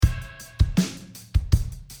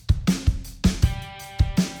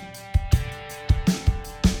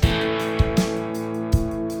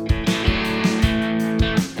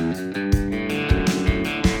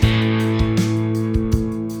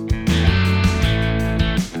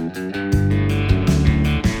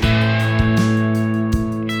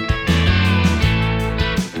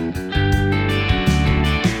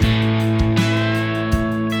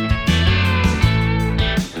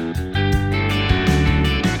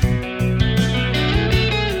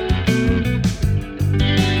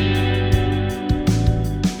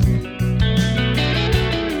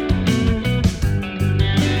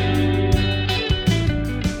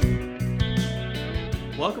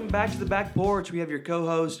Back Porch. We have your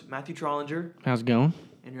co-host, Matthew Trollinger. How's it going?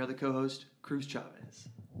 And your other co-host, Cruz Chavez.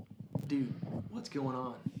 Dude, what's going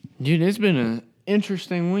on? Dude, it's been an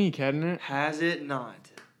interesting week, hasn't it? Has it not?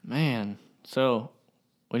 Man, so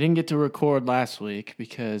we didn't get to record last week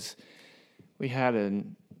because we had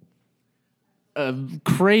a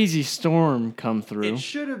crazy storm come through. It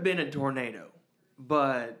should have been a tornado,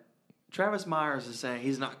 but Travis Myers is saying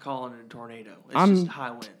he's not calling it a tornado. It's just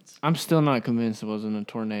high winds. I'm still not convinced it wasn't a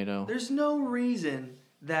tornado. There's no reason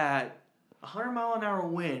that a 100-mile-an-hour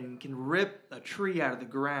wind can rip a tree out of the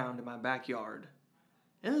ground in my backyard.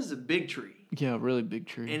 And this is a big tree. Yeah, a really big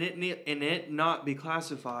tree. And it not be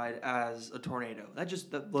classified as a tornado.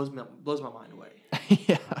 That blows my mind away.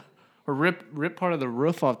 Yeah. Or rip part of the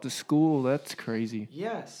roof off the school. That's crazy.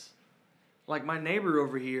 Yes. Like my neighbor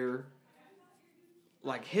over here,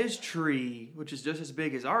 like his tree, which is just as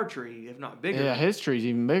big as our tree, if not bigger. Yeah, his tree's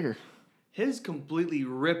even bigger. His completely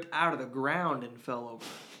ripped out of the ground and fell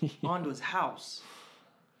over onto his house.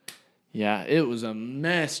 Yeah, it was a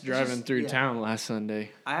mess driving through town last Sunday.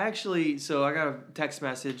 I got a text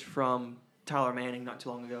message from Tyler Manning not too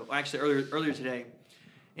long ago. Actually, earlier today.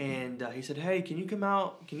 And he said, hey, can you come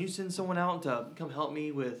out? Can you send someone out to come help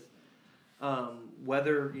me with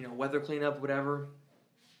weather cleanup, whatever?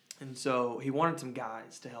 And so he wanted some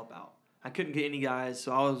guys to help out. I couldn't get any guys,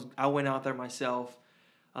 so I went out there myself.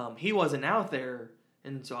 He wasn't out there,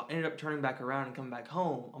 and so I ended up turning back around and coming back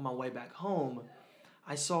home. On my way back home,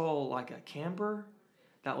 I saw like a camper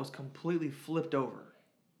that was completely flipped over.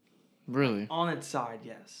 Really? On its side,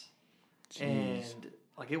 yes. Jeez. And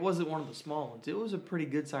like it wasn't one of the small ones. It was a pretty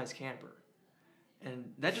good sized camper.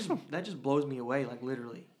 And that just blows me away, like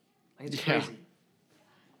literally. Like it's crazy.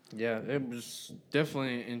 Yeah, it was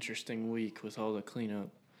definitely an interesting week with all the cleanup.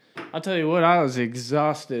 I'll tell you what, I was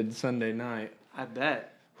exhausted Sunday night. I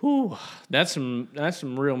bet. Whew, that's some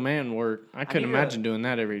real man work. I couldn't imagine doing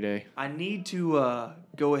that every day. I need to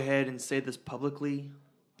go ahead and say this publicly.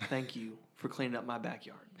 Thank you for cleaning up my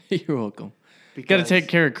backyard. You're welcome. Got to take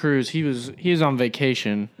care of Cruz. He was on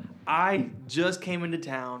vacation. I just came into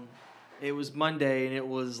town. It was Monday, and it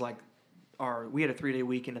was like we had a 3-day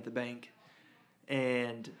weekend at the bank.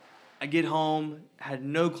 And I get home, had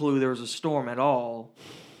no clue there was a storm at all,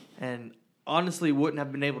 and honestly wouldn't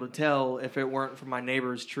have been able to tell if it weren't for my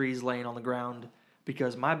neighbor's trees laying on the ground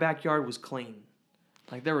because my backyard was clean.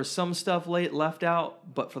 Like there was some stuff left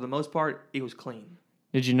out, but for the most part, it was clean.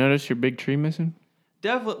 Did you notice your big tree missing?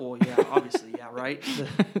 Definitely. Well, yeah, obviously, yeah, right?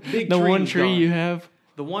 The one tree gone. You have?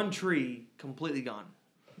 The one tree completely gone.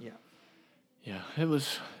 Yeah. Yeah, it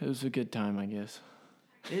was a good time, I guess.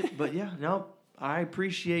 But yeah, no, I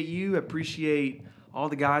appreciate you. I appreciate all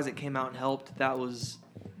the guys that came out and helped. That was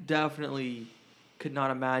definitely could not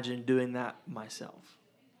imagine doing that myself.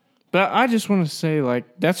 But I just want to say, like,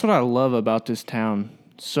 that's what I love about this town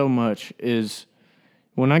so much is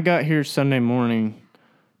when I got here Sunday morning,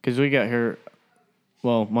 because we got here,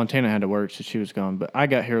 well, Montana had to work, so she was gone. But I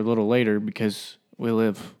got here a little later because we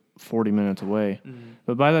live 40 minutes away. Mm-hmm.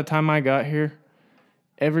 But by the time I got here,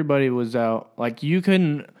 everybody was out. Like, you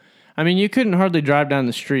couldn't hardly drive down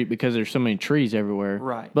the street because there's so many trees everywhere.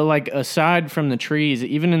 Right. But, like, aside from the trees,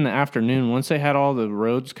 even in the afternoon, once they had all the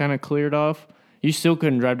roads kind of cleared off, you still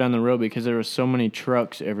couldn't drive down the road because there were so many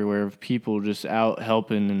trucks everywhere of people just out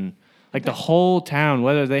helping. And, like, the whole town,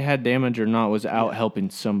 whether they had damage or not, was out helping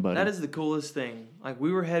somebody. That is the coolest thing. Like,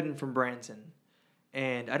 we were heading from Branson,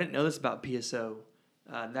 and I didn't know this about PSO.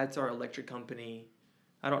 That's our electric company.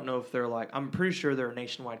 I don't know if they're I'm pretty sure they're a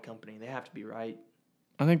nationwide company. They have to be, right?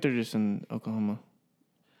 I think they're just in Oklahoma.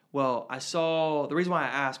 Well, the reason why I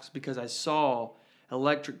asked is because I saw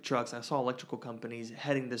electric trucks, I saw electrical companies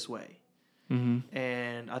heading this way. Mm-hmm.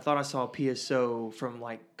 And I thought I saw a PSO from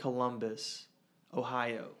like Columbus,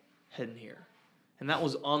 Ohio, heading here. And that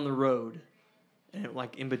was on the road, and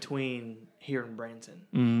like in between here and Branson.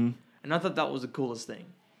 Mm-hmm. And I thought that was the coolest thing.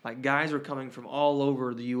 Like guys were coming from all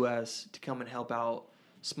over the U.S. to come and help out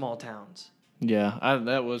small towns. Yeah,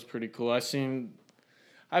 that was pretty cool.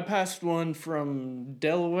 I passed one from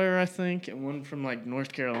Delaware, I think, and one from like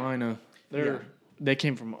North Carolina. They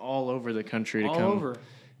came from all over the country to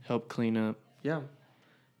help clean up. Yeah,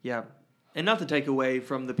 yeah, and not to take away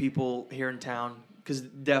from the people here in town, because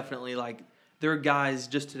definitely like there are guys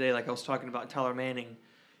just today, like I was talking about Tyler Manning.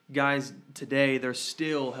 Guys today, they're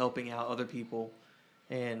still helping out other people,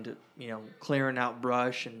 and clearing out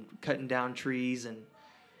brush and cutting down trees, and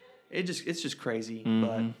it's just crazy, mm-hmm.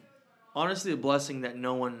 But. Honestly, a blessing that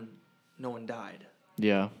no one died.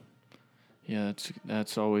 Yeah. Yeah,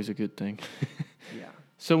 that's always a good thing. Yeah.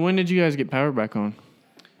 So when did you guys get power back on?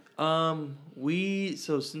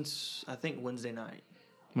 Since I think Wednesday night.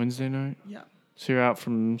 Wednesday night? Yeah. So you're out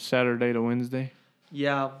from Saturday to Wednesday?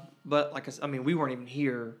 Yeah, but we weren't even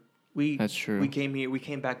here. That's true. We came here. We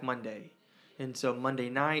came back Monday, and so Monday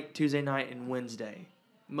night, Tuesday night, and Wednesday.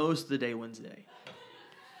 Most of the day Wednesday.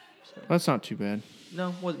 So, That's not too bad.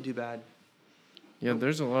 no, wasn't too bad. Yeah,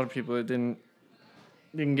 there's a lot of people that didn't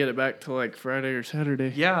get it back till like Friday or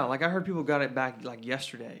Saturday. Yeah, like I heard people got it back like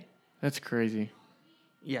yesterday. That's crazy.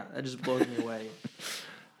 Yeah, that just blows me away.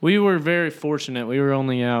 We were very fortunate. We were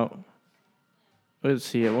only out. Let's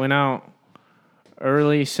see. It went out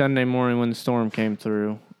early Sunday morning when the storm came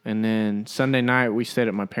through, and then Sunday night we stayed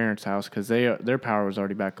at my parents' house because their power was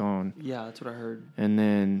already back on. Yeah, that's what I heard. And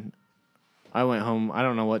then I went home. I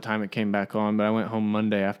don't know what time it came back on, but I went home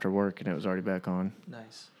Monday after work, and it was already back on.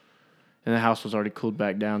 Nice. And the house was already cooled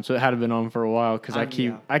back down, so it had been on for a while because I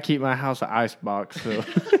keep my house an ice box, so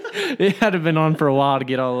it had been on for a while to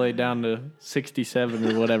get all the way down to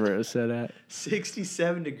 67 or whatever it was set at.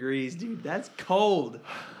 67 degrees, dude. That's cold.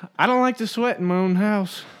 I don't like to sweat in my own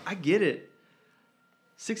house. I get it.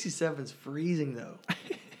 67's freezing though.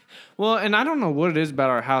 Well, and I don't know what it is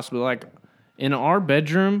about our house, but like in our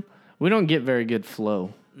bedroom, we don't get very good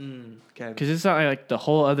flow. Okay. Because it's not like the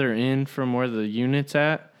whole other end from where the unit's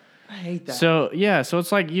at. I hate that. So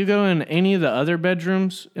it's like you go in any of the other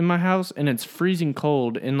bedrooms in my house and it's freezing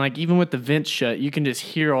cold, and like even with the vents shut, you can just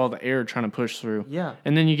hear all the air trying to push through. Yeah.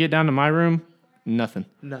 And then you get down to my room, nothing.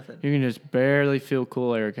 Nothing. You can just barely feel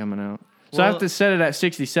cool air coming out. So I have to set it at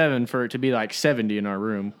 67 for it to be like 70 in our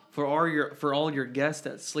room. For all your guests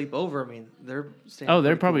that sleep over, I mean, they're staying. Oh,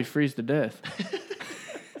 they'd probably freeze to death.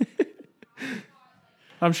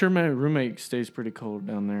 I'm sure my roommate stays pretty cold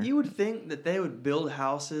down there. You would think that they would build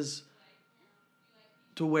houses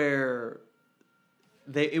to where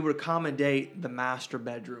it would accommodate the master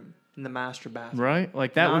bedroom and the master bathroom. Right?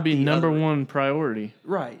 Like that would be number one priority.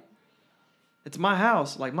 Right. It's my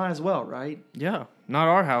house, like might as well, right? Yeah. Not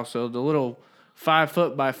our house, though. The little 5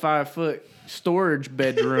 foot by 5 foot storage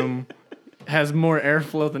bedroom has more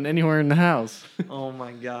airflow than anywhere in the house. Oh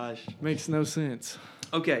my gosh. Makes no sense.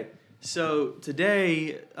 Okay. So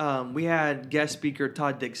today we had guest speaker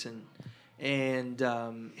Todd Dixon,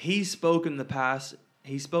 and he spoke in the past.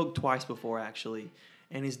 He spoke twice before, actually,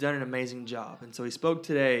 and he's done an amazing job. And so he spoke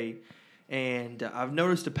today, and I've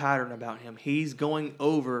noticed a pattern about him. He's going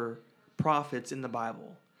over prophets in the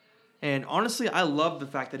Bible. And honestly, I love the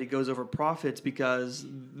fact that he goes over prophets because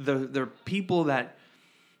they're people that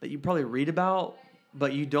you probably read about,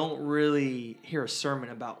 but you don't really hear a sermon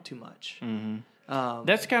about too much. Mm-hmm.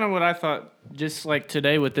 That's kind of what I thought, just like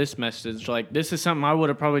today with this message. Like, this is something I would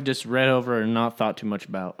have probably just read over and not thought too much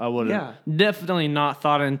about. I would have definitely not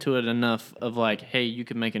thought into it enough of like, hey, you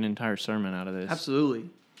could make an entire sermon out of this. Absolutely.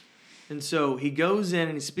 And so he goes in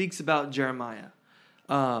and he speaks about Jeremiah.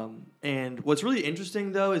 And what's really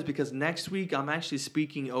interesting, though, is because next week I'm actually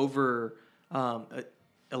speaking over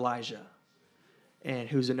Elijah, and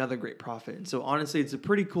who's another great prophet. And so honestly, it's a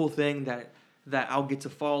pretty cool thing that I'll get to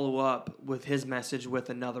follow up with his message with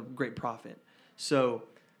another great prophet. So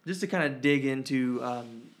just to kind of dig into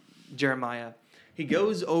Jeremiah, he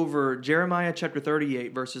goes over Jeremiah chapter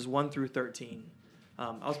 38, verses 1 through 13.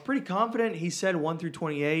 I was pretty confident he said 1 through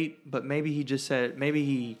 28, but maybe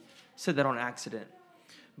he said that on accident.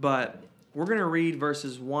 But we're going to read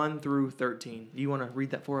verses 1 through 13. Do you want to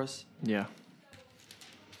read that for us? Yeah.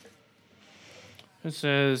 It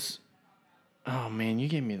says... Oh, man, you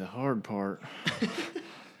gave me the hard part.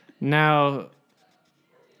 Now,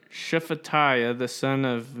 Shephatiah, the son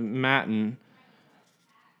of Mattan,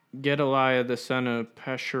 Gedaliah, the son of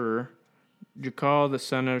Pashur, Jekal, the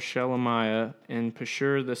son of Shelemiah, and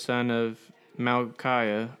Pashur, the son of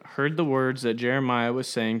Malchiah, heard the words that Jeremiah was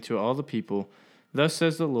saying to all the people. Thus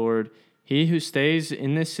says the Lord, he who stays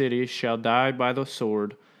in this city shall die by the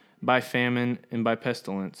sword, by famine, and by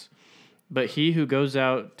pestilence. But he who goes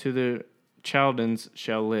out to the Chaldeans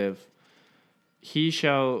shall live. He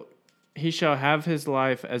shall have his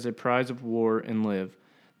life as a prize of war and live.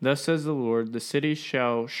 Thus says the Lord, the city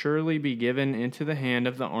shall surely be given into the hand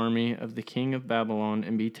of the army of the king of Babylon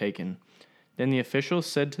and be taken. Then the officials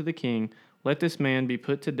said to the king, let this man be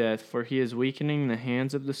put to death, for he is weakening the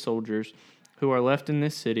hands of the soldiers who are left in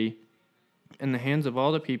this city and the hands of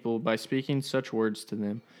all the people by speaking such words to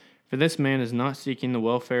them. For this man is not seeking the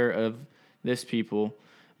welfare of this people,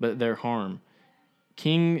 but their harm.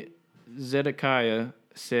 King Zedekiah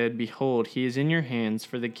said, behold, he is in your hands,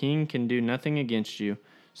 for the king can do nothing against you.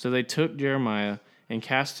 So they took Jeremiah and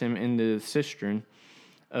cast him into the cistern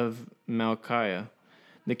of Malchiah,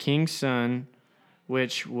 the king's son,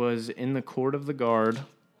 which was in the court of the guard,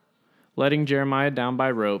 letting Jeremiah down by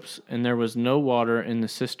ropes, and there was no water in the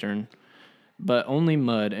cistern, but only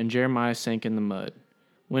mud, and Jeremiah sank in the mud.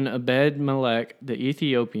 When Embed-Melech the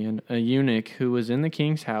Ethiopian, a eunuch who was in the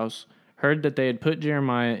king's house, heard that they had put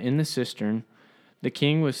Jeremiah in the cistern, the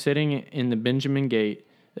king was sitting in the Benjamin gate.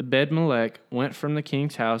 Embed-Melech went from the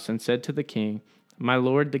king's house and said to the king, "My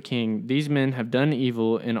lord the king, these men have done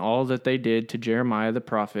evil in all that they did to Jeremiah the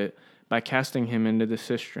prophet by casting him into the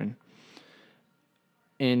cistern.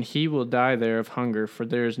 And he will die there of hunger, for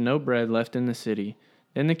there is no bread left in the city."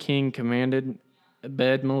 Then the king commanded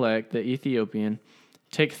Embed-Melech the Ethiopian,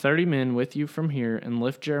 "Take 30 men with you from here and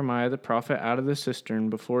lift Jeremiah the prophet out of the cistern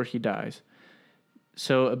before he dies."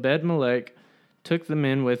 So Embed-Melech took the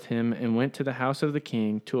men with him and went to the house of the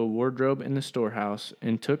king, to a wardrobe in the storehouse,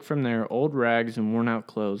 and took from there old rags and worn-out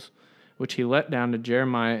clothes, which he let down to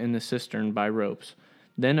Jeremiah in the cistern by ropes.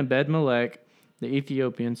 Then Embed-Melech the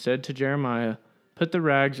Ethiopian said to Jeremiah, "Put the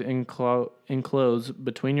rags and clothes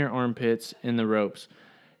between your armpits in the ropes."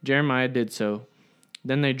 Jeremiah did so.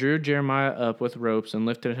 Then they drew Jeremiah up with ropes and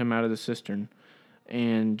lifted him out of the cistern.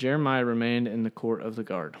 And Jeremiah remained in the court of the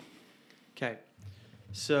guard. Okay.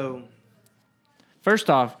 So, first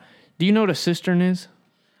off, do you know what a cistern is?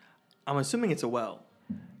 I'm assuming it's a well.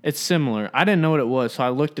 It's similar. I didn't know what it was, so I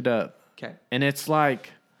looked it up. Okay. And it's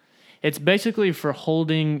basically for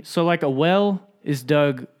holding, so like a well is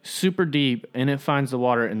dug super deep and it finds the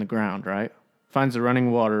water in the ground, right? Finds the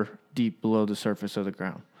running water deep below the surface of the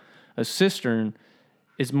ground. A cistern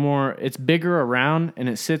is it's bigger around and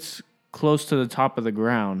it sits close to the top of the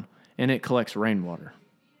ground and it collects rainwater.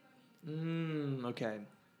 Okay.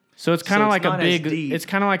 So it's kind of like it's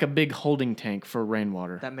kind of like a big holding tank for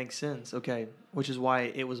rainwater. That makes sense. Okay. Which is why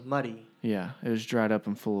it was muddy. Yeah, it was dried up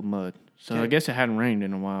and full of mud. So Okay. I guess it hadn't rained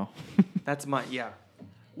in a while. That's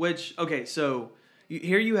Which, okay, so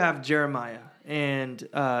here you have Jeremiah. And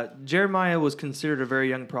Jeremiah was considered a very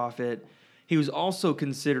young prophet. He was also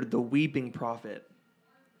considered the weeping prophet.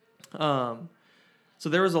 So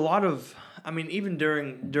there was a lot of, even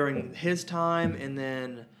during his time, and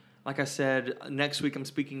then, like I said, next week I'm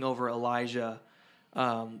speaking over Elijah,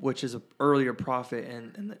 which is an earlier prophet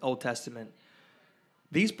in the Old Testament.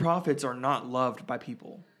 These prophets are not loved by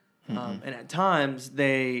people. And at times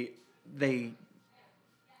they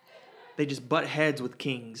just butt heads with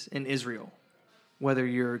kings in Israel, whether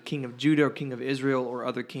you're king of Judah or king of Israel or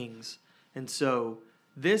other kings. And so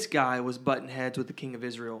this guy was butting heads with the king of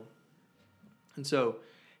Israel. And so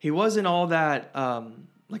he wasn't all that,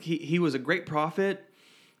 he was a great prophet,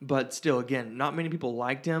 but still, again, not many people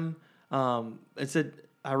liked him. I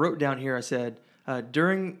wrote down here, I said,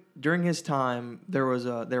 during his time, there was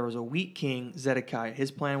a weak king, Zedekiah.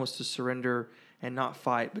 His plan was to surrender and not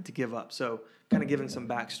fight, but to give up. So kind of giving some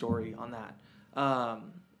backstory on that.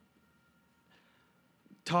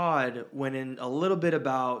 Todd went in a little bit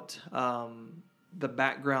about the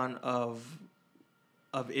background of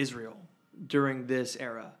Israel during this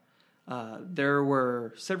era. There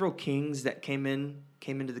were several kings that came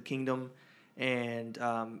into the kingdom, and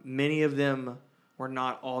many of them were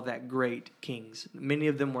not all that great kings. Many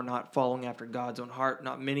of them were not following after God's own heart.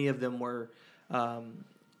 Not many of them were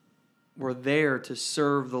there to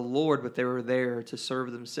serve the Lord, but they were there to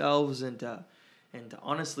serve themselves and to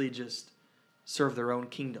honestly just serve their own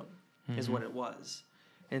kingdom, is what it was.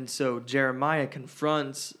 And so Jeremiah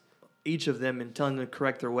confronts each of them and telling them to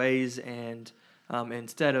correct their ways, and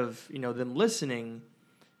instead of them listening,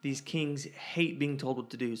 these kings hate being told what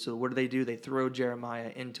to do. So what do? They throw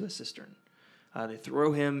Jeremiah into a cistern. They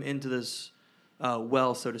throw him into this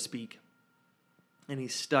well, so to speak, and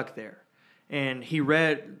he's stuck there. And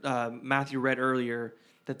Matthew read earlier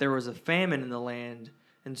that there was a famine in the land,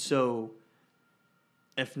 and so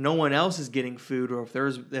if no one else is getting food, or if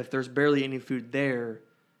there's barely any food there,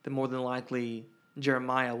 then more than likely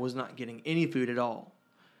Jeremiah was not getting any food at all,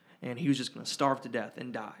 and he was just going to starve to death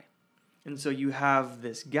and die. And so you have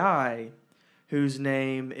this guy whose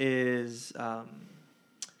name is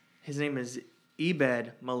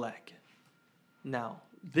Embed-Melech. Now,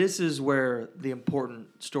 this is where the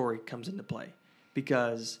important story comes into play,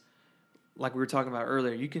 because like we were talking about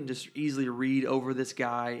earlier, you can just easily read over this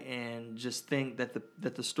guy and just think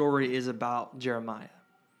that the story is about Jeremiah.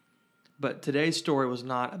 But today's story was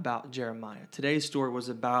not about Jeremiah. Today's story was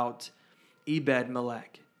about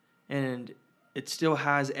Embed-Melech. And it still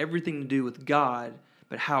has everything to do with God,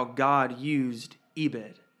 but how God used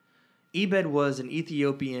Ebed. Ebed was an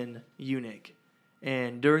Ethiopian eunuch.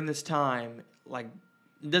 And during this time,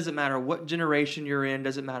 it doesn't matter what generation you're in,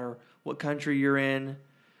 doesn't matter what country you're in,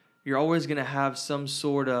 you're always going to have some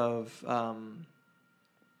sort of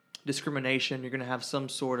discrimination. You're going to have some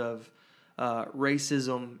sort of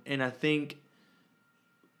racism. And I think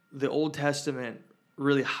the Old Testament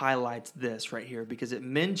really highlights this right here because it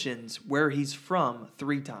mentions where he's from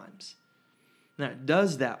 3 times. Now, it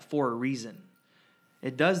does that for a reason.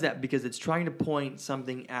 It does that because it's trying to point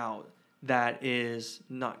something out that is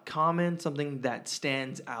not common, something that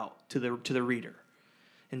stands out to the reader.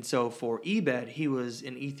 And so for Ebed, he was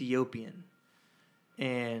an Ethiopian.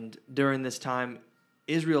 And during this time,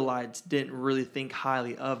 Israelites didn't really think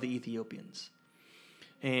highly of the Ethiopians.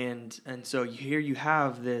 And so here you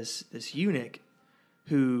have this eunuch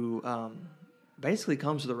who basically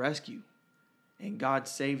comes to the rescue, and God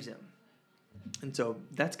saves him. And so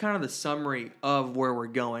that's kind of the summary of where we're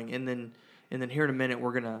going. And then here in a minute,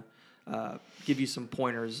 we're going to give you some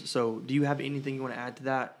pointers. So do you have anything you want to add to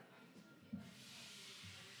that?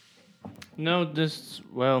 No,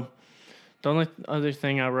 the only other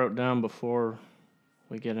thing I wrote down before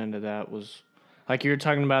we get into that was, like you were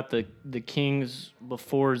talking about the kings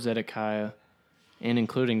before Zedekiah, and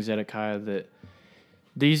including Zedekiah, that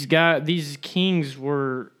these kings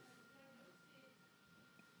were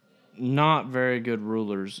not very good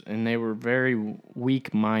rulers, and they were very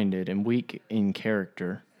weak-minded and weak in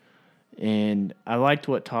character. And I liked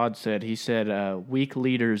what Todd said. He said, weak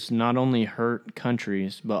leaders not only hurt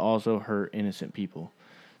countries, but also hurt innocent people.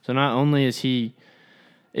 So not only is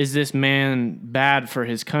this man bad for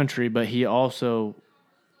his country, but he also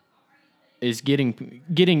is getting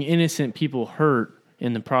innocent people hurt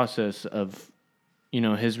in the process of,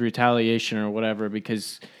 his retaliation or whatever,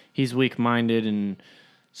 because he's weak-minded and,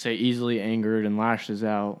 say, easily angered and lashes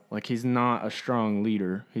out. Like, he's not a strong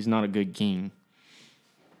leader. He's not a good king.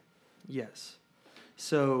 Yes.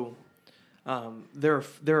 So there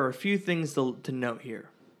are a few things to note here.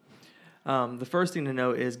 The first thing to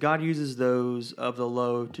note is God uses those of the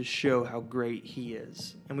low to show how great he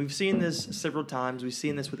is. And we've seen this several times. We've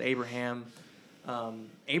seen this with Abraham.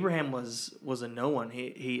 Abraham was a no one.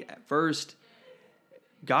 He at first,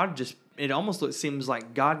 it almost seems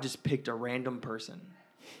like God just picked a random person.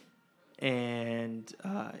 And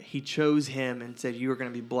he chose him and said, you are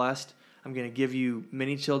going to be blessed. I'm going to give you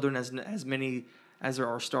many children, as many as there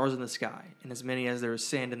are stars in the sky, and as many as there is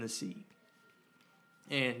sand in the sea.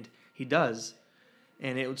 And he does.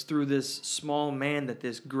 And it was through this small man that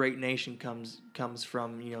this great nation comes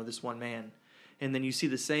from, this one man. And then you see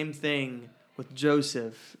the same thing with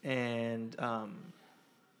Joseph, and I'm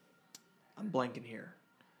blanking here.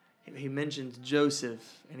 He mentions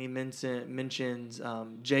Joseph, and he mentions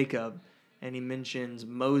Jacob, and he mentions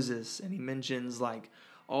Moses, and he mentions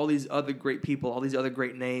all these other great people, all these other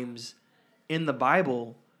great names in the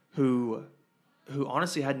Bible who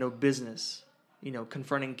honestly had no business,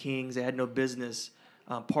 confronting kings. They had no business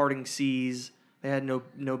parting seas. They had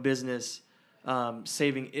no business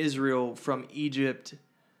saving Israel from Egypt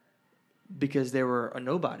because they were a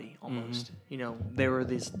nobody almost. Mm-hmm. They were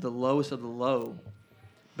the lowest of the low.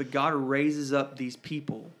 But God raises up these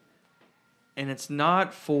people, and it's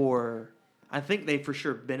not I think they for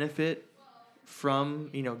sure benefit from,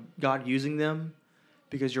 God using them,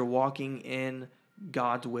 because you're walking in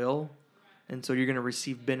God's will. And so you're going to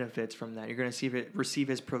receive benefits from that. You're going to receive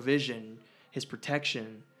his provision, his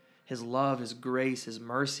protection, his love, his grace, his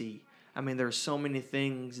mercy. I mean, there are so many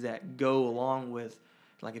things that go along with,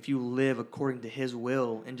 if you live according to his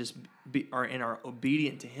will and just are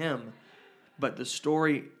obedient to him. But the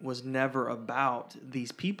story was never about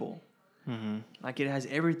these people. Mm-hmm. It has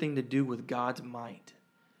everything to do with God's might.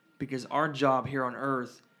 Because our job here on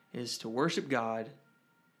earth is to worship God,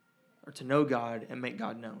 or to know God and make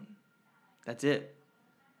God known. That's it.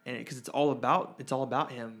 And because it's all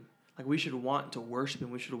about him. We should want to worship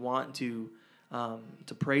him. We should want to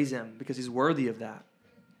praise him because he's worthy of that.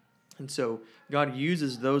 And so God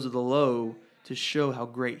uses those of the low to show how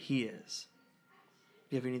great he is.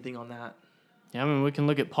 Do you have anything on that? Yeah, we can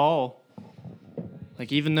look at Paul.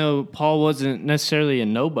 Even though Paul wasn't necessarily a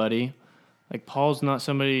nobody, Paul's not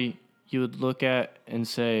somebody you would look at and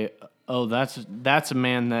say, oh, that's a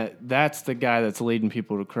man that's the guy that's leading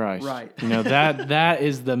people to Christ. Right. That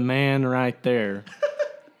is the man right there.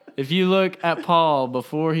 If you look at Paul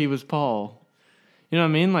before he was Paul, you know what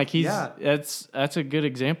I mean? That's a good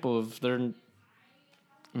example of people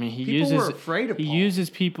were afraid of Paul. He uses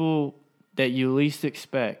people that you least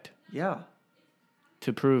expect. Yeah.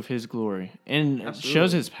 To prove his glory. And Absolutely. It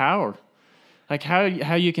shows his power. How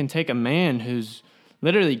you can take a man who's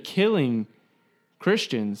literally killing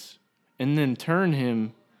Christians and then turn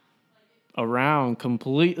him around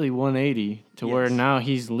completely 180 to where now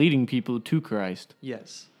he's leading people to Christ.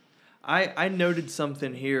 Yes. I noted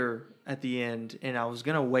something here at the end, and I was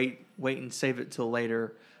going to wait and save it till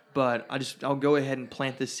later, but I'll go ahead and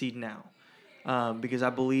plant this seed now, because I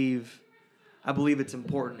believe I believe it's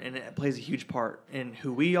important, and it plays a huge part in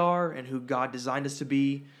who we are and who God designed us to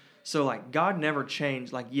be. So, like, God never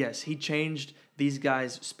changed. Like, yes, he changed these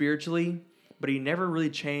guys spiritually, but he never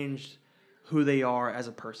really changed who they are as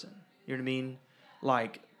a person. You know what I mean?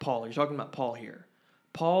 Like, Paul. You're talking about Paul here.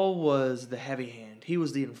 Paul was the heavy hand. He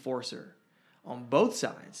was the enforcer on both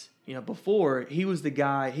sides. You know, before, he was the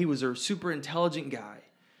guy, he was a super intelligent guy,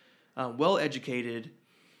 well-educated,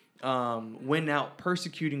 went out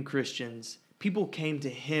persecuting Christians. People came to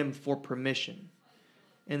him for permission.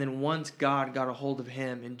 And then once God got a hold of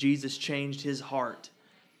him and Jesus changed his heart,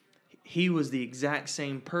 he was the exact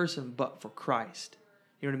same person, but for Christ.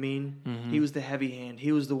 You know what I mean? Mm-hmm. He was the heavy hand.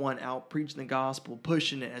 He was the one out preaching the gospel,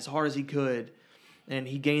 pushing it as hard as he could. And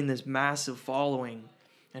he gained this massive following.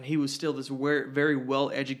 And he was still this very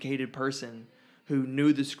well-educated person who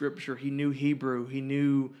knew the scripture. He knew Hebrew. He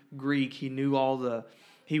knew Greek. He knew all the...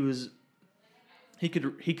 He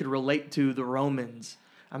could relate to the Romans.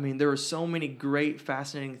 I mean, there were so many great,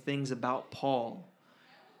 fascinating things about Paul.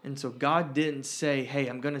 And so God didn't say, hey,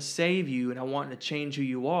 I'm going to save you and I want to change who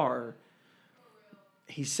you are.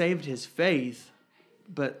 He saved his faith,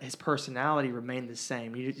 but his personality remained the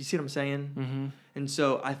same. You see what I'm saying? Mm-hmm. And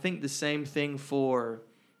so I think the same thing for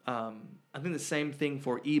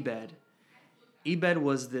Ebed. Ebed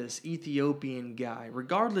was this Ethiopian guy,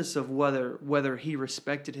 regardless of whether he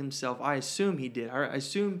respected himself. I assume he did. I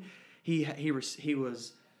assume he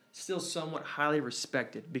was still somewhat highly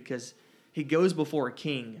respected because he goes before a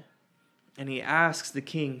king and he asks the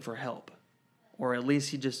king for help, or at least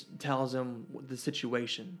he just tells him the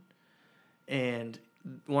situation. And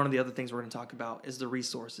one of the other things we're going to talk about is the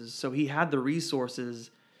resources. So he had the resources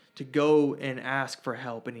to go and ask for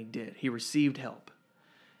help, and he did. He received help.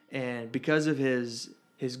 And because of his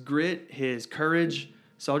grit, his courage,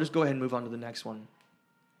 so I'll just go ahead and move on to the next one.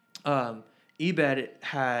 Ebed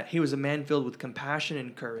he was a man filled with compassion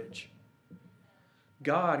and courage.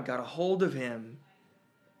 God got a hold of him,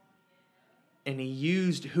 and he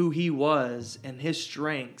used who he was and his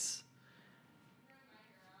strengths,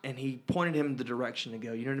 and he pointed him the direction to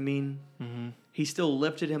go. You know what I mean? Mm-hmm. He still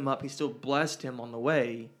lifted him up. He still blessed him on the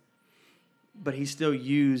way, but he still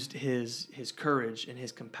used his courage and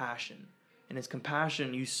his compassion. And his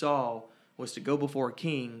compassion, you saw, was to go before a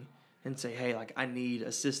king and say, hey, like, I need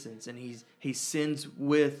assistance. And he sends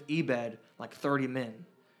with Ebed like 30 men.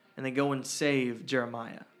 And they go and save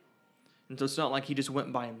Jeremiah. And so it's not like he just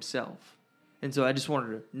went by himself. And so I just wanted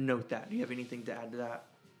to note that. Do you have anything to add to that?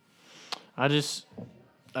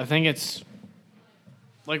 I think it's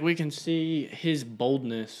like we can see his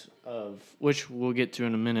boldness of, which we'll get to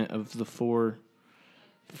in a minute, of the 4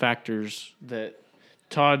 factors that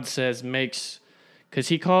Todd says makes, because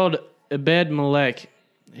he called Embed-Melech,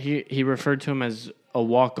 he referred to him as a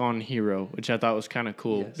walk-on hero, which I thought was kind of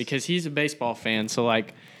cool, yes. Because he's a baseball fan. So,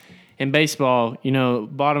 like, in baseball, you know,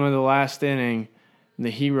 bottom of the last inning, the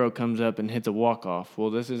hero comes up and hits a walk-off.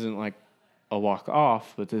 Well, this isn't like a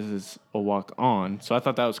walk-off, but this is a walk-on. So I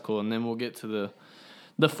thought that was cool. And then we'll get to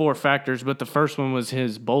the 4 factors. But the first one was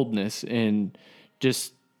his boldness. And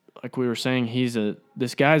just like we were saying,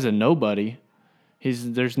 this guy's a nobody.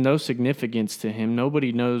 There's no significance to him.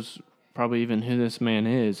 Nobody knows probably even who this man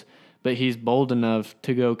is. But he's bold enough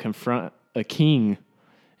to go confront a king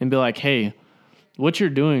and be like, hey, what you're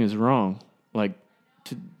doing is wrong. Like,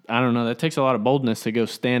 I don't know. That takes a lot of boldness to go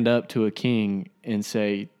stand up to a king and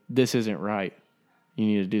say, this isn't right. You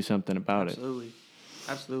need to do something about it.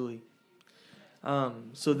 Absolutely.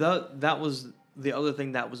 So that was the other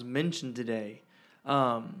thing that was mentioned today.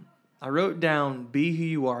 I wrote down, be who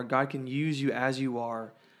you are. God can use you as you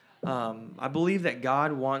are. I believe that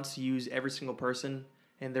God wants to use every single person,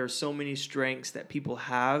 and there are so many strengths that people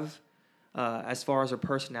have as far as their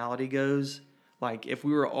personality goes. Like, if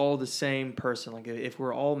we were all the same person, like if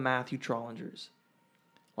we're all Matthew Trollingers,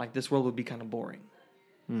 like, this world would be kind of boring.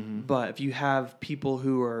 Mm-hmm. But if you have people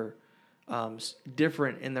who are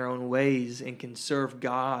different in their own ways and can serve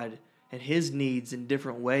God and his needs in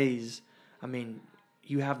different ways, I mean,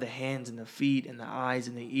 you have the hands and the feet and the eyes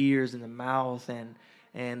and the ears and the mouth and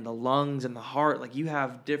the lungs and the heart. Like, you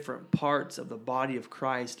have different parts of the body of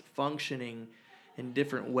Christ functioning in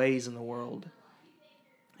different ways in the world.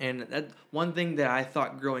 And that one thing that I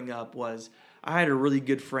thought growing up was I had a really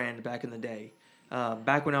good friend back in the day.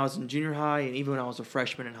 Back when I was in junior high and even when I was a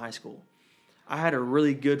freshman in high school. I had a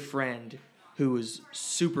really good friend who was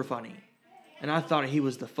super funny. And I thought he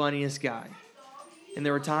was the funniest guy. And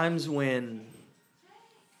there were times whenever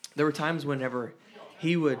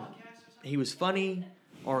he was funny,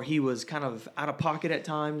 or he was kind of out of pocket at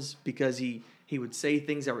times because he would say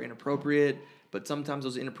things that were inappropriate. but sometimes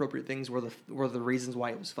those inappropriate things were the reasons why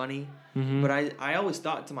it was funny. Mm-hmm. But I always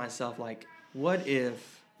thought to myself, like, what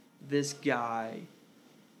if this guy,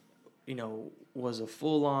 was a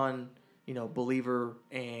full-on, believer,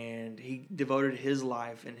 and he devoted his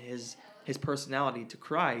life and his personality to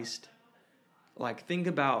Christ? Like, think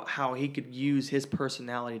about how he could use his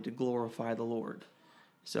personality to glorify the Lord.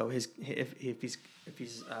 So if he's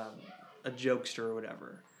a jokester or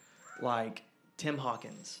whatever, like Tim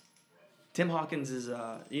Hawkins. Tim Hawkins is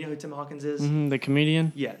you know who Tim Hawkins is? Mm-hmm, the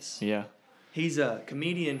comedian? Yes. Yeah. He's a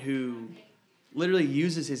comedian who literally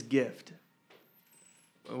uses his gift.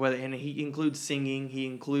 And he includes singing. He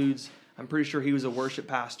includes. I'm pretty sure he was a worship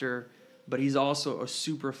pastor, but he's also a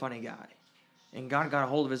super funny guy. And God got a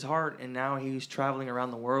hold of his heart, and now he's traveling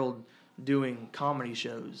around the world doing comedy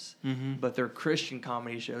shows. Mm-hmm. But they're Christian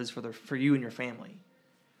comedy shows for you and your family.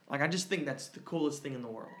 Like, I just think that's the coolest thing in the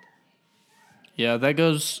world. Yeah, that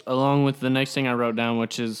goes along with the next thing I wrote down,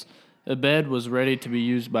 which is Ebed was ready to be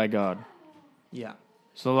used by God. Yeah.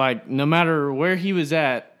 So, like, no matter where he was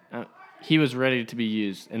at, he was ready to be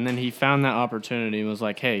used. And then he found that opportunity and was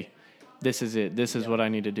like, hey, this is it. This is what I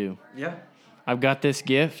need to do. Yeah. I've got this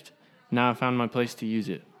gift. Now I found my place to use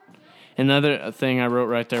it. Another thing I wrote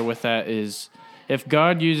right there with that is, if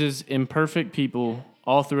God uses imperfect people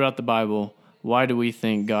all throughout the Bible, why do we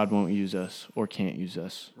think God won't use us or can't use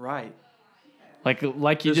us? Right. Like you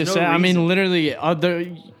There's just no said, I mean, reason. literally,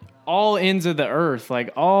 all ends of the earth,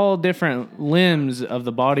 like all different limbs of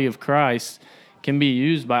the body of Christ can be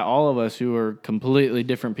used by all of us who are completely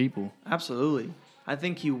different people. Absolutely. I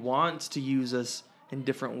think he wants to use us in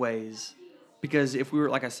different ways. Because if we were,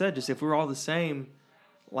 like I said, if we were all the same,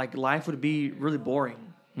 like, life would be really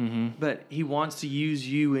boring. Mm-hmm. But he wants to use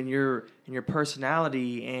you and your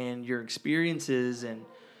personality and your experiences. And,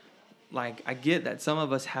 like, I get that some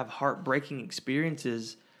of us have heartbreaking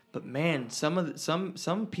experiences, but man,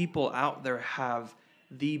 some people out there have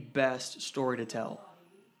the best story to tell.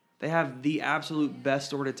 They have the absolute best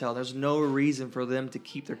story to tell. There's no reason for them to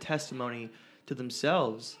keep their testimony to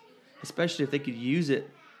themselves, especially if they could use it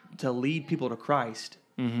to lead people to Christ.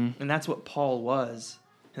 Mm-hmm. And that's what Paul was.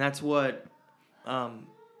 And that's what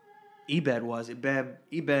Ebed was.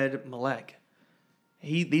 Embed-Melech.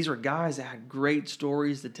 These were guys that had great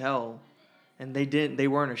stories to tell. And they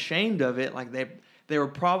weren't ashamed of it. Like, they were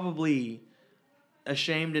probably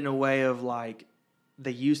ashamed in a way of, like,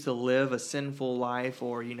 they used to live a sinful life,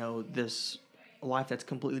 or, this life that's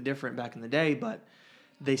completely different back in the day, but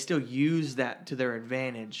they still use that to their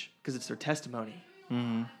advantage because it's their testimony.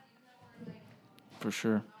 Mm-hmm. For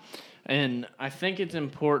sure. And I think it's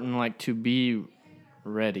important, like, to be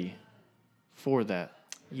ready for that.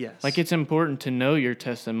 Yes. Like, it's important to know your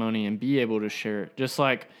testimony and be able to share it. Just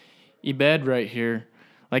like Ebed right here,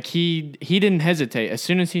 like, he didn't hesitate. As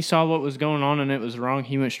soon as he saw what was going on and it was wrong,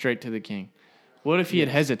 he went straight to the king. What if he had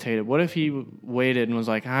hesitated? What if he waited and was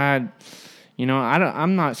like, I'm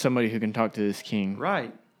not somebody who can talk to this king.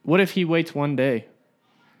 Right. What if he waits one day?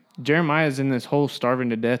 Jeremiah's in this hole starving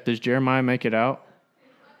to death. Does Jeremiah make it out?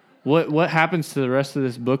 What happens to the rest of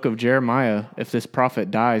this book of Jeremiah if this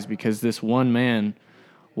prophet dies because this one man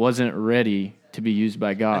wasn't ready to be used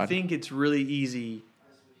by God? I think it's really easy.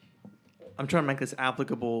 I'm trying to make this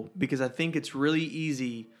applicable because I think it's really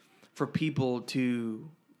easy for people to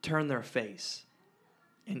turn their face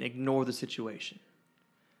and ignore the situation.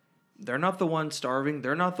 They're not the ones starving.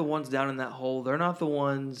 They're not the ones down in that hole. They're not the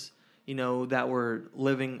ones, that were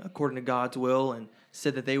living according to God's will and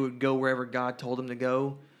said that they would go wherever God told them to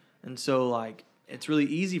go. And so, like, it's really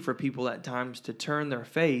easy for people at times to turn their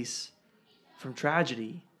face from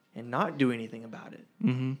tragedy and not do anything about it.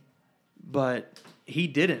 Mm-hmm. But he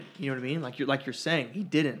didn't. You know what I mean? Like you're saying, he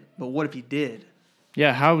didn't. But what if he did?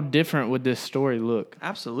 Yeah, how different would this story look?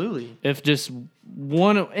 Absolutely. If just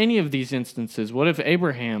any of these instances, what if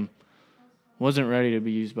Abraham wasn't ready to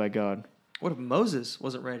be used by God? What if Moses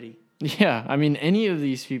wasn't ready? Yeah, I mean, any of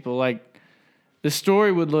these people, like, the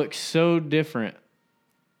story would look so different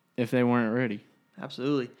if they weren't ready.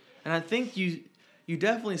 Absolutely. And I think you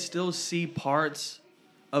definitely still see parts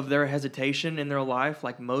of their hesitation in their life,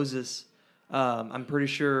 like Moses. I'm pretty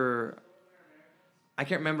sure, I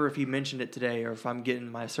can't remember if he mentioned it today or if I'm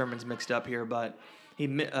getting my sermons mixed up here, but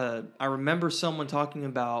I remember someone talking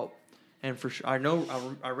about, and for sure,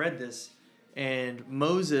 I read this, and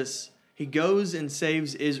Moses, he goes and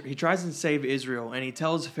saves Israel. He tries to save Israel, and he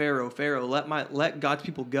tells Pharaoh, let God's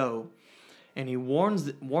people go. And he warns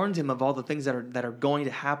him of all the things that are going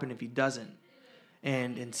to happen if he doesn't.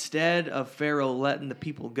 And instead of Pharaoh letting the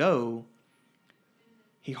people go,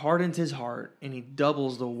 he hardens his heart and he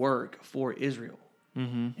doubles the work for Israel.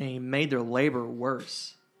 Mm-hmm. And he made their labor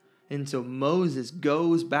worse. And so Moses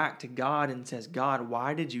goes back to God and says, God,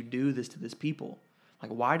 why did you do this to this people?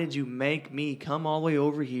 Like, why did you make me come all the way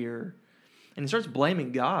over here? And he starts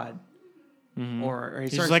blaming God. Mm-hmm. Or he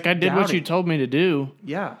He's starts like, I did what you told me to do.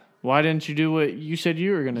 Yeah. Why didn't you do what you said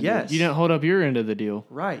you were going to do? You didn't hold up your end of the deal.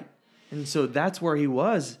 Right. And so that's where he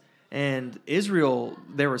was. And Israel,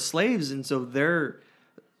 they were slaves, and so their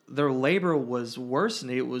labor was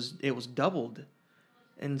worsened. It was doubled.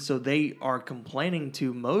 And so they are complaining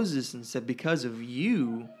to Moses and said, because of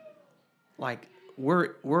you, like,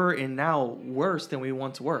 we're in now worse than we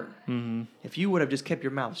once were. Mm-hmm. If you would have just kept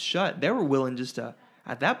your mouth shut, they were willing just to,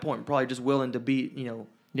 at that point, probably just willing to be,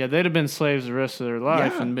 Yeah, they'd have been slaves the rest of their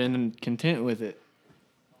life and been content with it.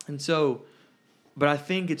 And so, but I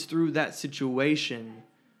think it's through that situation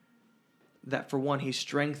that, for one, he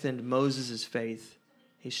strengthened Moses' faith.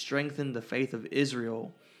 He strengthened the faith of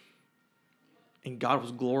Israel. And God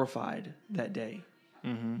was glorified that day.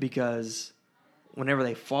 Mm-hmm. Because whenever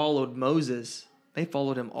they followed Moses, they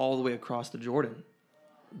followed him all the way across the Jordan,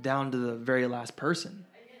 down to the very last person.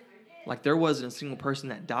 Like, there wasn't a single person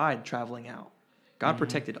that died traveling out. God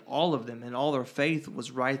protected all of them, and all their faith was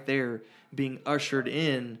right there being ushered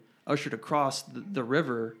across the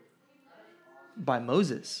river by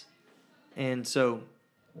Moses. And so,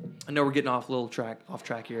 I know we're getting off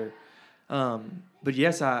track here. But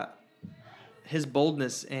yes, his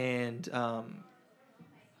boldness and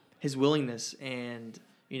his willingness, and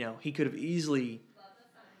he could have easily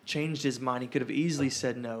changed his mind. He could have easily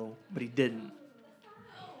said no, but he didn't.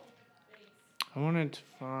 I wanted to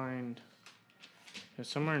find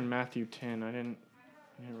somewhere in Matthew 10. I didn't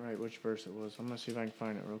write which verse it was. I'm gonna see if I can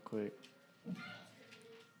find it real quick.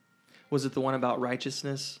 Was it the one about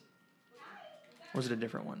righteousness? Or was it a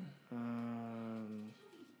different one?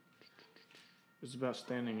 It's about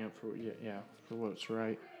standing up for for what's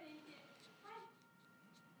right.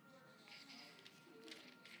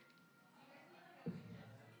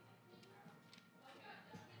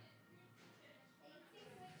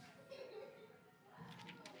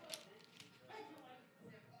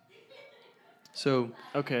 So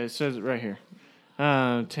okay, it says it right here,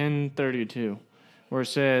 10:32, where it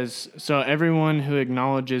says, "So everyone who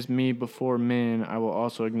acknowledges me before men, I will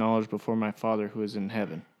also acknowledge before my Father who is in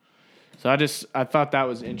heaven." So I thought that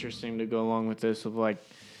was interesting to go along with this of like,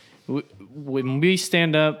 when we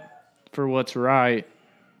stand up for what's right,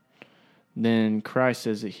 then Christ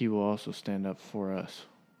says that He will also stand up for us.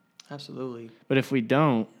 Absolutely. But if we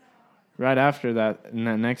don't, right after that, in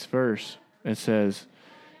that next verse, it says,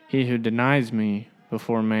 "He who denies me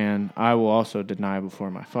before man, I will also deny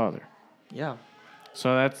before my Father." Yeah.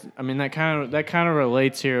 So that kind of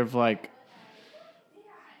relates here of like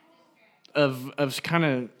of kind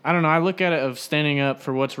of, I don't know, I look at it of standing up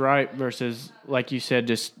for what's right versus, like you said,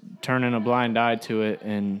 just turning a blind eye to it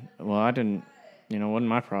and, well, I didn't, wasn't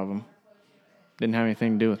my problem. Didn't have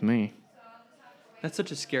anything to do with me. That's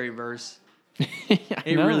such a scary verse.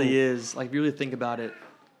 It really is. Like, if you really think about it,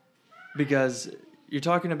 because you're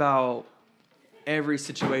talking about every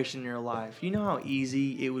situation in your life. You know how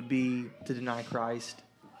easy it would be to deny Christ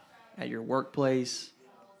at your workplace,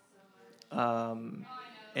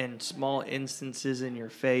 and small instances in your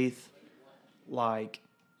faith, like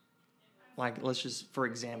let's just, for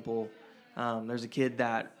example, there's a kid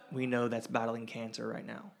that we know that's battling cancer right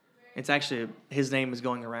now. It's actually, his name is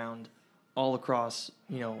going around all across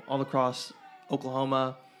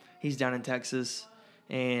Oklahoma. He's down in Texas,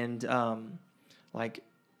 and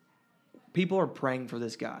people are praying for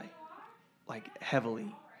this guy, like,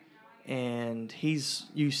 heavily. And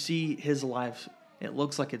you see his life, it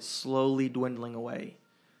looks like it's slowly dwindling away.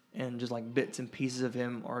 And just like bits and pieces of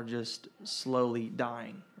him are just slowly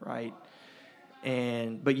dying, right?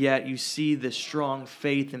 But yet you see this strong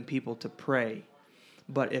faith in people to pray.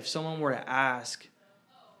 But if someone were to ask,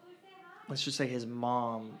 let's just say his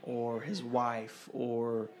mom or his wife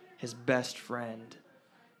or his best friend,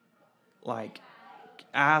 like,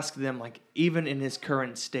 ask them, like, even in his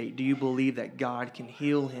current state, do you believe that God can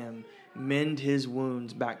heal him, mend his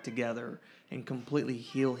wounds back together, and completely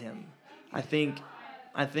heal him? I think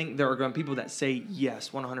there are going to be people that say, yes,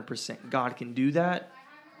 100%, God can do that.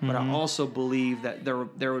 Mm-hmm. But I also believe that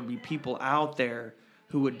there would be people out there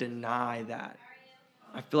who would deny that.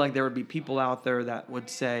 I feel like there would be people out there that would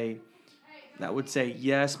say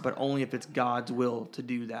yes, but only if it's God's will to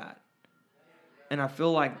do that. And I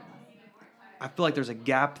feel like there's a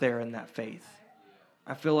gap there in that faith.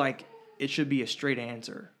 I feel like it should be a straight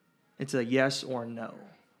answer. It's a yes or no.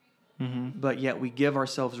 Mm-hmm. But yet we give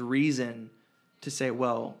ourselves reason to say,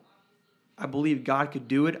 well, I believe God could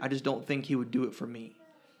do it. I just don't think He would do it for me.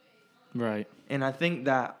 Right. And I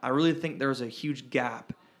really think there's a huge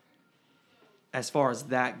gap as far as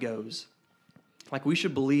that goes. Like, we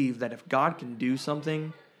should believe that if God can do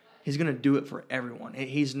something, he's going to do it for everyone.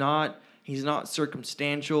 He's not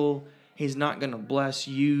circumstantial. He's not going to bless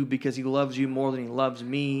you because he loves you more than he loves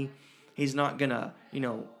me. He's not going to,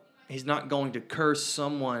 he's not going to curse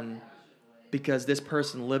someone because this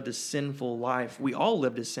person lived a sinful life. We all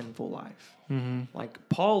lived a sinful life. Mm-hmm. Like,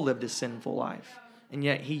 Paul lived a sinful life. And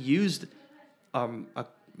yet he used a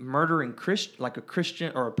murdering Christian, like a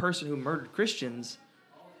Christian or a person who murdered Christians,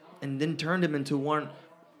 and then turned him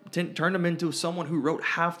into someone who wrote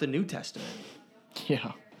half the New Testament.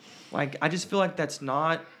 Yeah. Like, I just feel like that's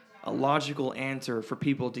not a logical answer for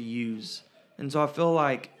people to use. And so I feel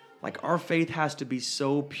like our faith has to be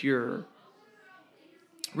so pure.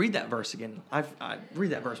 Read that verse again. I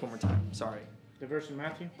read that verse one more time. Sorry. The verse in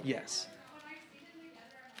Matthew? Yes.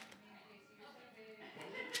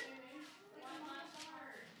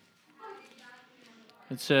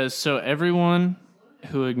 It says, "So everyone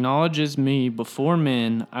who acknowledges me before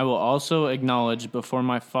men, I will also acknowledge before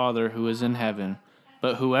my Father who is in heaven.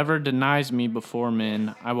 But whoever denies me before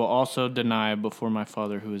men, I will also deny before my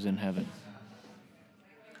Father who is in heaven."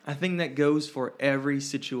 I think that goes for every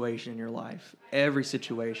situation in your life. Every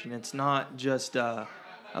situation. It's not just a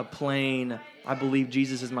plain, I believe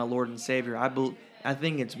Jesus is my Lord and Savior. I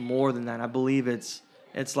think it's more than that. I believe it's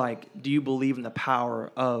like, do you believe in the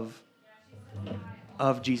power of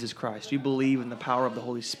Jesus Christ? Do you believe in the power of the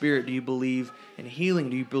Holy Spirit? Do you believe in healing?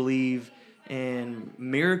 Do you believe in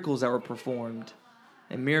miracles that were performed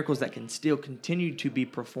and miracles that can still continue to be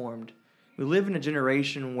performed? We live in a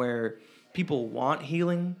generation where people want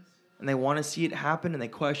healing and they want to see it happen and they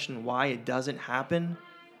question why it doesn't happen.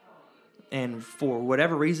 And for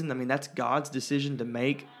whatever reason, I mean, that's God's decision to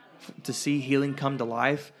make, to see healing come to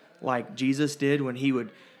life, like Jesus did when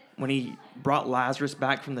he brought Lazarus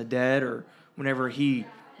back from the dead, or whenever he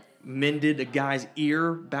mended a guy's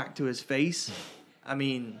ear back to his face. I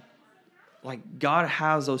mean, like, God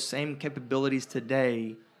has those same capabilities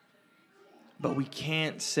today, but we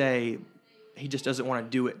can't say he just doesn't want to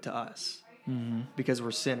do it to us because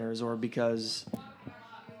we're sinners or because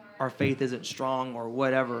our faith isn't strong or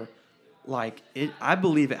whatever. Like, I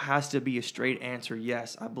believe it has to be a straight answer.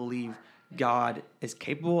 Yes, I believe God is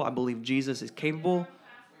capable. I believe Jesus is capable.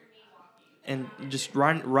 And just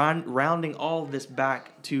rounding all of this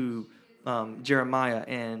back to Jeremiah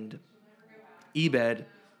and Ebed,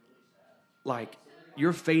 like,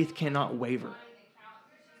 your faith cannot waver.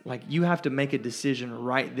 Like, you have to make a decision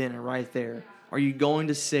right then and right there. Are you going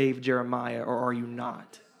to save Jeremiah or are you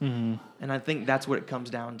not? Mm-hmm. And I think that's what it comes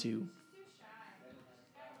down to.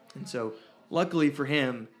 And so, luckily for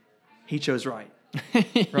him, he chose right.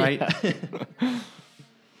 Right?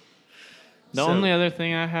 The only other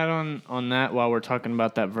thing I had on that while we're talking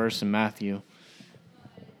about that verse in Matthew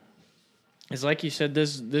is, like you said,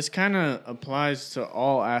 this kind of applies to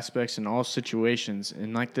all aspects and all situations.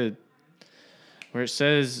 And like where it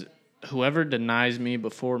says, whoever denies me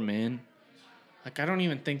before men, like, I don't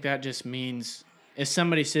even think that just means if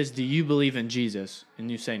somebody says, do you believe in Jesus?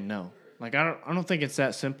 And you say no. Like, I don't think it's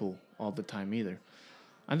that simple all the time either.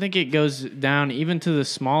 I think it goes down even to the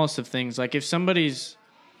smallest of things. Like, if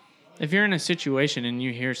you're in a situation and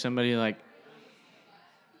you hear somebody, like,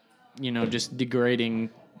 just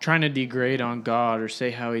trying to degrade on God or say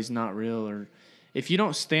how he's not real, or if you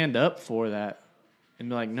don't stand up for that and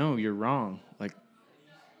be like, no, you're wrong. Like,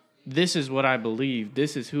 this is what I believe.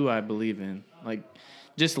 This is who I believe in. Like,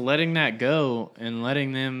 just letting that go and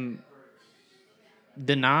letting them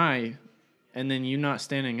deny, and then you not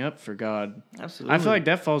standing up for God. Absolutely. I feel like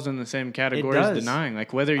that falls in the same category as denying.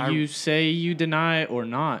 Like, whether you say you deny or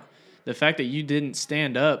not, the fact that you didn't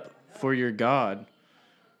stand up for your God,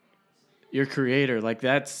 your creator, like,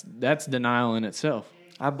 that's denial in itself.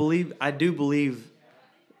 I do believe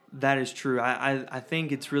that is true. I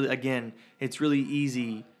think it's really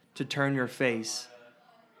easy to turn your face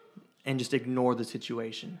and just ignore the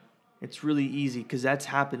situation. It's really easy because that's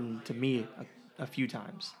happened to me a few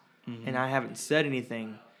times. Mm-hmm. And I haven't said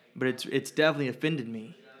anything, but it's definitely offended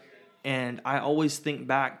me. And I always think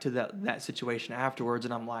back to that situation afterwards,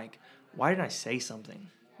 and I'm like, why didn't I say something?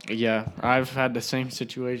 Yeah, I've had the same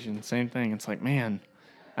situation, same thing. It's like, man,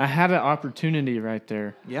 I had an opportunity right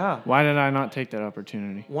there. Yeah. Why did I not take that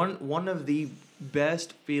opportunity? One of the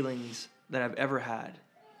best feelings that I've ever had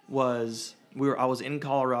was I was in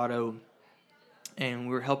Colorado, and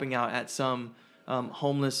we were helping out at some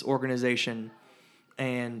homeless organization,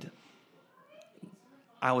 and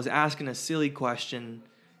I was asking a silly question,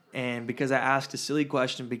 and because I asked a silly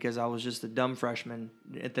question because I was just a dumb freshman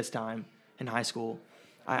at this time in high school,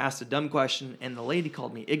 I asked a dumb question, and the lady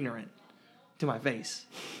called me ignorant to my face,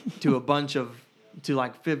 to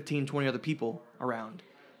like 15, 20 other people around.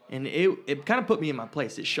 And it kind of put me in my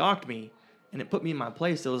place. It shocked me, and it put me in my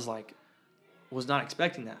place. It was like, was not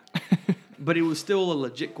expecting that. But it was still a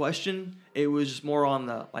legit question. It was just more on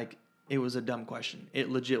the, like, it was a dumb question. It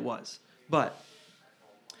legit was. But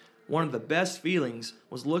one of the best feelings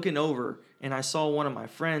was looking over, and I saw one of my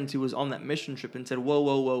friends who was on that mission trip and said, whoa,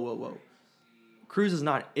 whoa, whoa, whoa, whoa. Cruz is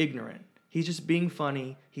not ignorant. He's just being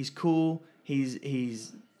funny. He's cool. He's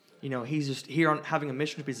just here on having a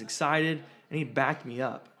mission trip. He's excited, and he backed me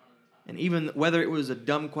up. And even whether it was a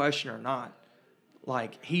dumb question or not,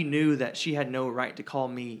 like, he knew that she had no right to call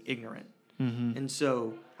me ignorant. Mm-hmm. And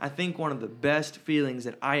so I think one of the best feelings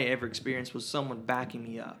that I ever experienced was someone backing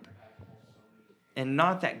me up. And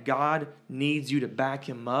not that God needs you to back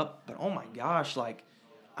him up, but oh my gosh, like,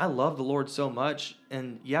 I love the Lord so much,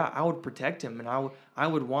 and yeah, I would protect him, and I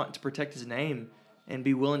would want to protect his name and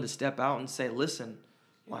be willing to step out and say, listen,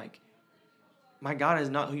 like, my God is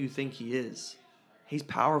not who you think he is. He's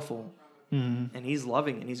powerful, Mm-hmm. and he's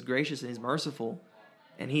loving, and he's gracious, and he's merciful,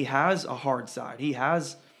 and he has a hard side. He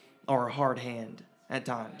has a hard hand at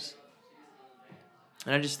times.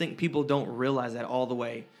 And I just think people don't realize that all the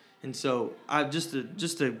way. And so I just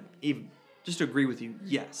to agree with you,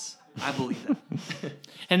 yes, I believe that.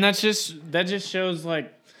 And that just shows,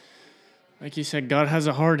 like you said, God has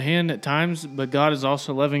a hard hand at times, but God is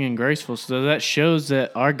also loving and graceful. So that shows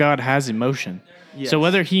that our God has emotion. Yes. So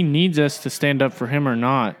whether he needs us to stand up for him or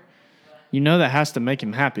not, that has to make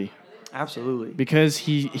him happy. Absolutely. Because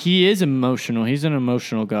he is emotional. He's an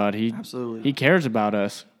emotional God. Absolutely. He cares about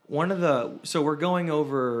us. So we're going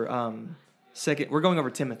over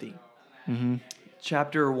Timothy, Mm-hmm.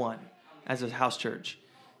 chapter 1, as a house church.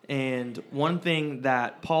 And one thing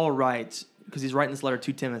that Paul writes, because he's writing this letter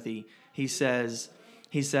to Timothy, he says,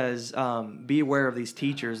 be aware of these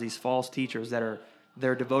teachers, these false teachers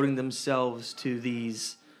they're devoting themselves to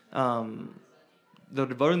these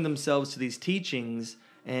teachings,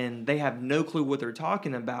 and they have no clue what they're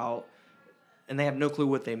talking about, and they have no clue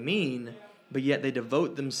what they mean, but yet they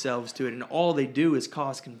devote themselves to it, and all they do is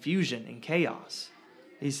cause confusion and chaos.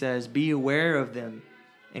 He says, be aware of them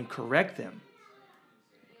and correct them.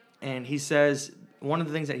 And he says, one of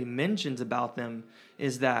the things that he mentions about them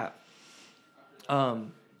is that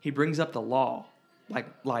he brings up the law.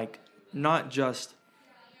 Like not just,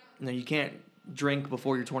 you can't drink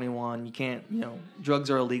before you're 21. You can't,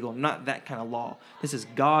 drugs are illegal. Not that kind of law. This is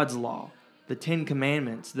God's law. The 10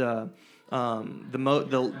 Commandments, the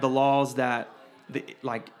laws that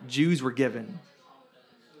Jews were given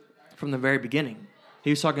from the very beginning. He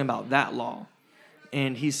was talking about that law.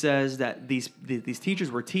 And he says that these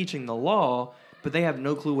teachers were teaching the law, but they have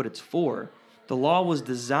no clue what it's for. The law was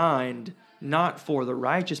designed not for the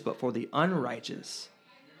righteous, but for the unrighteous.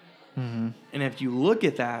 Mm-hmm. And if you look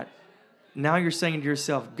at that, now you're saying to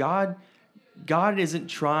yourself, God isn't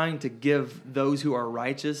trying to give those who are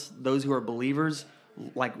righteous, those who are believers,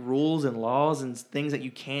 like rules and laws and things that you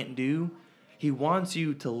can't do. He wants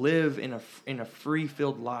you to live in a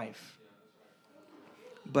free-filled life.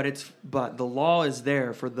 But the law is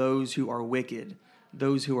there for those who are wicked,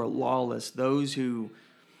 those who are lawless, and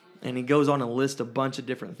he goes on and lists a bunch of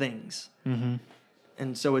different things. Mm-hmm.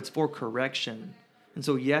 And so it's for correction. And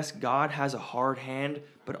so yes, God has a hard hand,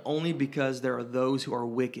 but only because there are those who are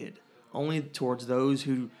wicked, only towards those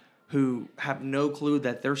who have no clue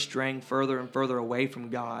that they're straying further and further away from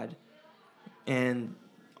God. And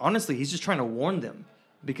honestly, he's just trying to warn them,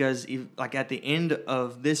 because at the end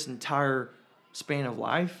of this entire span of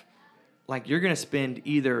life, you're going to spend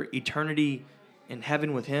either eternity in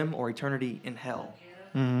heaven with him or eternity in hell.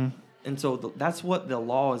 Mm-hmm. And so that's what the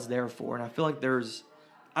law is there for. And I feel like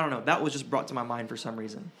that was just brought to my mind for some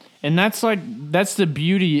reason. And that's the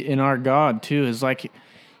beauty in our God too, is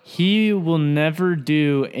he will never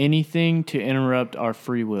do anything to interrupt our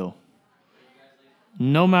free will.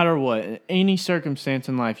 No matter what, any circumstance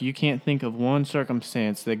in life, you can't think of one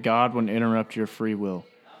circumstance that God would interrupt your free will.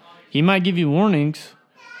 He might give you warnings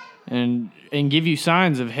and give you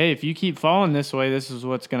signs of, hey, if you keep falling this way, this is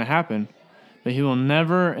what's going to happen. But he will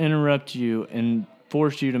never interrupt you and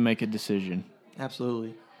force you to make a decision.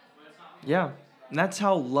 Absolutely. Yeah. And that's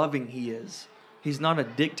how loving he is. He's not a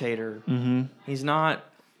dictator. Mm-hmm. He's not,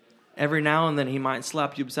 every now and then he might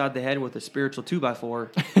slap you upside the head with a spiritual 2x4.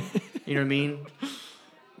 You know what I mean?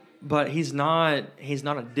 But he's not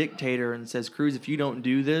a dictator and says, Cruz, if you don't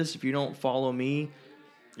do this, if you don't follow me,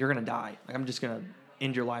 you're going to die. I'm just going to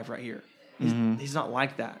end your life right here. He's not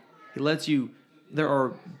like that. He lets you, there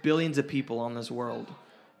are billions of people on this world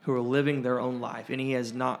who are living their own life, and he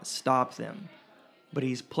has not stopped them. But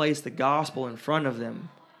he's placed the gospel in front of them,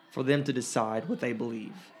 for them to decide what they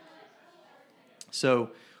believe.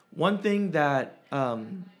 So one thing that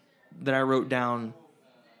that I wrote down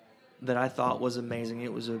that I thought was amazing,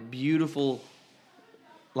 it was a beautiful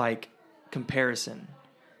comparison.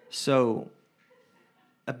 So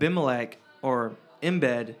Embed-Melech or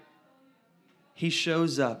Embed, he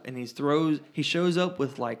shows up and he shows up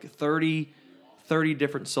with 30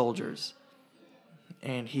 different soldiers.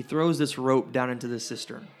 And he throws this rope down into the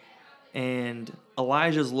cistern. And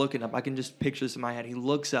Elijah's looking up. I can just picture this in my head. He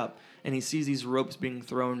looks up and he sees these ropes being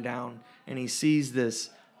thrown down. And he sees this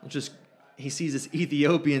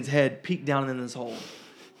Ethiopian's head peek down in this hole.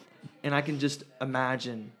 And I can just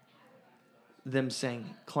imagine them saying,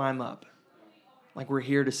 climb up. Like, we're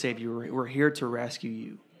here to save you. We're here to rescue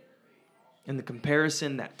you. And the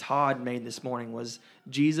comparison that Todd made this morning was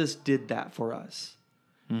Jesus did that for us.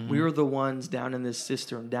 Mm-hmm. We were the ones down in this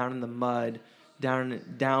cistern, down in the mud,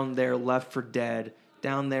 down there left for dead,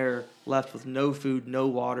 down there left with no food, no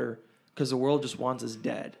water, because the world just wants us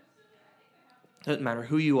dead. Doesn't matter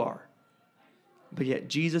who you are. But yet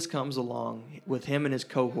Jesus comes along with him and his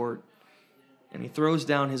cohort, and he throws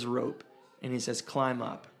down his rope, and he says, climb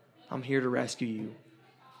up. I'm here to rescue you.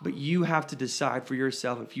 But you have to decide for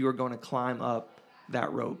yourself if you are going to climb up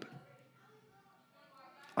that rope.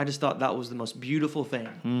 I just thought that was the most beautiful thing.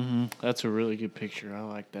 Mm-hmm. That's a really good picture. I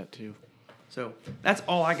like that too. So that's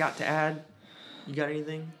all I got to add. You got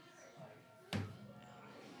anything? I'm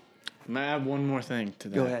going to add one more thing to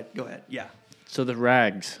that. Go ahead. Yeah. So the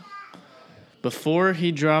rags. Before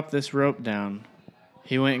he dropped this rope down,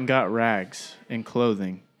 he went and got rags and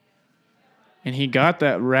clothing. And he got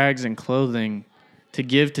that rags and clothing to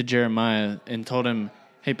give to Jeremiah and told him,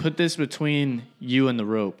 hey, put this between you and the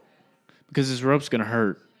rope because this rope's going to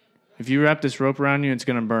hurt. If you wrap this rope around you, it's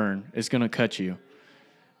going to burn. It's going to cut you.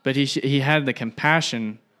 But he had the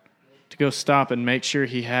compassion to go stop and make sure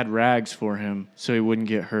he had rags for him so he wouldn't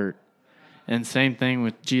get hurt. And same thing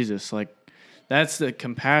with Jesus. Like, that's the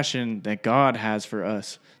compassion that God has for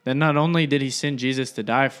us. That not only did he send Jesus to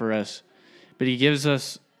die for us, but he gives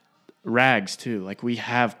us rags too. Like, we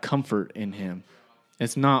have comfort in him.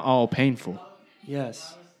 It's not all painful.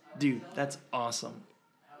 Yes. Dude, that's awesome.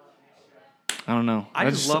 I don't know. I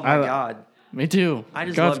just love my God. Me too. I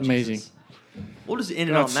just God's love amazing. Jesus. We'll just end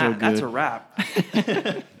it on that. So That's a wrap.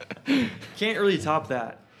 Can't really top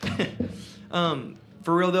that.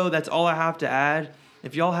 For real, though, that's all I have to add.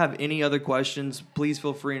 If y'all have any other questions, please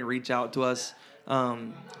feel free and reach out to us.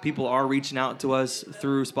 People are reaching out to us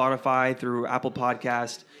through Spotify, through Apple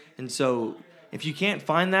Podcast. And so if you can't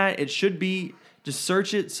find that, it should be, just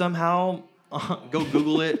search it somehow. Go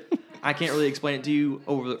Google it. I can't really explain it to you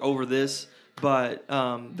over this. But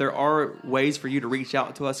there are ways for you to reach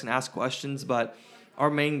out to us and ask questions. But our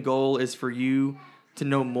main goal is for you to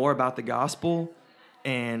know more about the gospel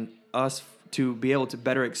and us to be able to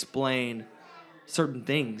better explain certain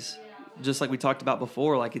things. Just like we talked about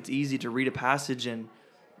before, like it's easy to read a passage and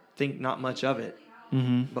think not much of it.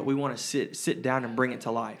 Mm-hmm. But we want to sit down and bring it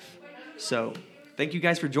to life. So thank you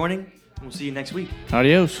guys for joining. We'll see you next week.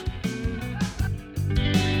 Adios.